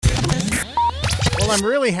I'm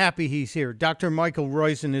really happy he's here. Dr. Michael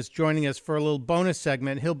Roizen is joining us for a little bonus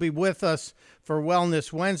segment. He'll be with us for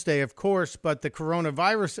Wellness Wednesday, of course, but the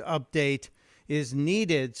coronavirus update is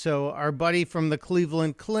needed. So our buddy from the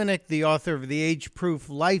Cleveland Clinic, the author of the Age Proof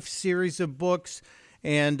Life series of books,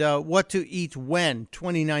 and What to Eat When,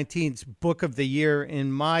 2019's Book of the Year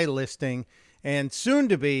in my listing, and soon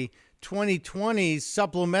to be 2020's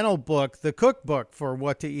supplemental book, the cookbook for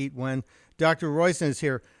What to Eat When. Dr. Roizen is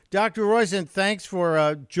here. Dr. Roizen, thanks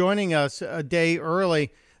for joining us a day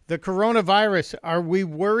early. The coronavirus, are we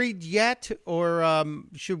worried yet, or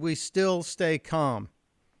should we still stay calm?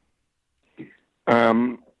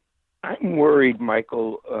 I'm worried,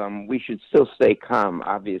 Michael. We should still stay calm,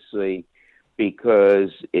 obviously, because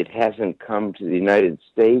it hasn't come to the United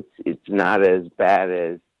States. It's not as bad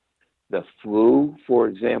as the flu, for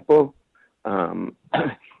example.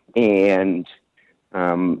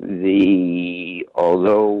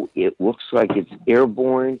 Although it looks like it's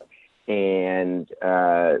airborne and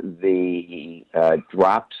the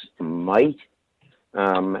drops might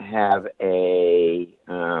have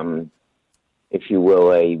if you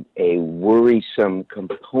will, a worrisome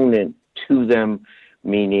component to them,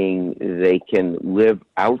 meaning they can live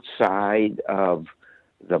outside of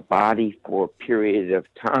the body for a period of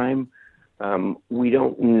time. We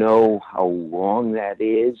don't know how long that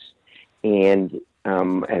is. And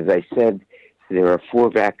as I said, there are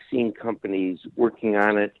 4 vaccine companies working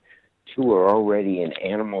on it. 2 are already in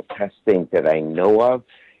animal testing that I know of.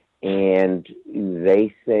 And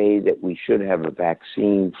they say that we should have a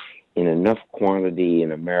vaccine in enough quantity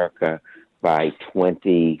in America by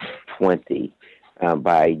 2020,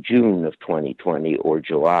 by June of 2020 or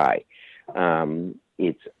July.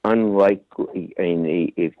 It's unlikely,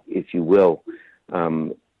 if you will,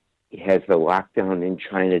 has the lockdown in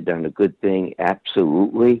China done a good thing?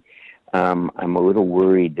 Absolutely. I'm a little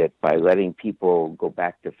worried that by letting people go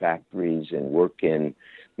back to factories and work in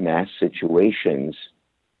mass situations,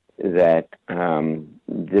 that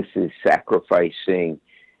this is sacrificing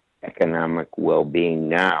economic well-being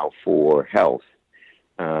now for health.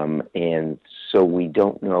 And so we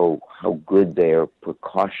don't know how good their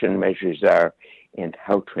precaution measures are and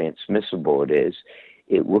how transmissible it is.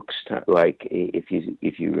 It looks like, if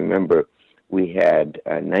you remember, we had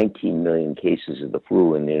 19 million cases of the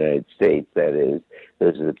flu in the United States. That is,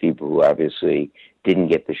 those are the people who obviously didn't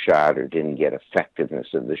get the shot or didn't get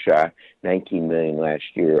effectiveness of the shot. 19 million last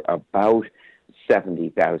year, about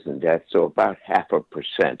 70,000 deaths, so about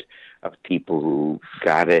 0.5% of people who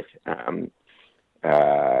got it,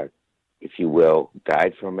 if you will,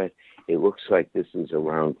 died from it. It looks like this is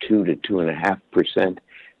around 2 to 2.5%,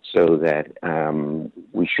 so that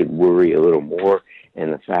we should worry a little more.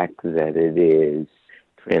 And the fact that it is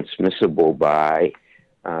transmissible by,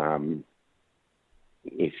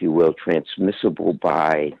 if you will, transmissible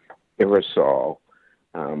by aerosol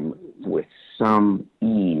with some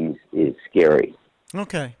ease is scary.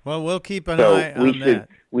 Okay. Well, we'll keep an eye on that.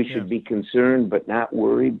 We should be concerned but not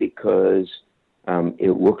worried, because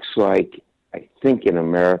it looks like, I think in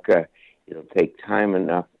America, it'll take time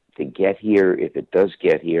enough to get here, if it does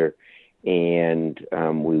get here, and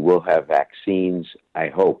we will have vaccines, I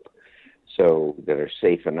hope, so that are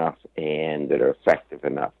safe enough and that are effective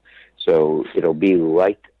enough. So it'll be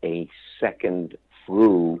like a second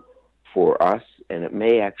flu for us, and it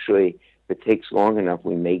may actually, if it takes long enough,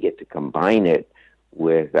 we may get to combine it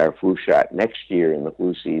with our flu shot next year in the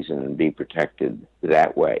flu season and be protected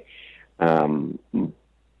that way.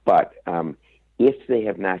 But if they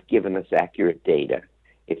have not given us accurate data,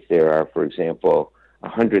 if there are, for example,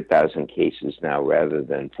 100,000 cases now rather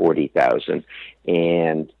than 40,000,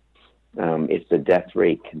 and if the death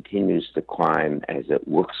rate continues to climb as it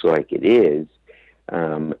looks like it is,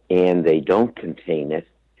 and they don't contain it,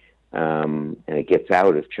 and it gets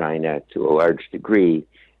out of China to a large degree,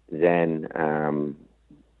 then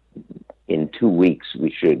in 2 weeks we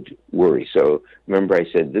should worry. So remember I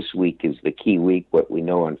said this week is the key week, what we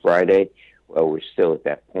know on Friday. Well, we're still at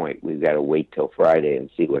that point. We've got to wait till Friday and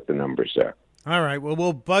see what the numbers are. All right. Well,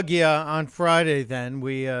 we'll bug you on Friday then.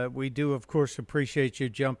 We do, of course, appreciate you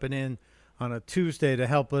jumping in on a Tuesday to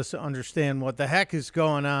help us understand what the heck is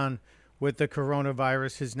going on with the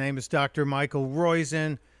coronavirus. His name is Dr. Michael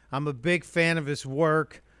Roizen. I'm a big fan of his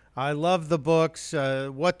work. I love the books,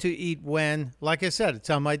 What to Eat When. Like I said, it's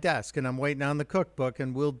on my desk, and I'm waiting on the cookbook,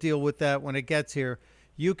 and we'll deal with that when it gets here.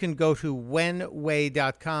 You can go to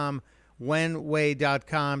whenway.com,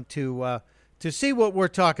 whenway.com to see what we're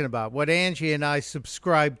talking about, what Angie and I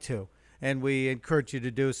subscribe to, and we encourage you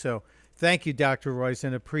to do so. Thank you, Dr.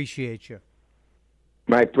 Roizen. Appreciate you.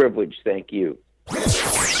 My privilege. Thank you.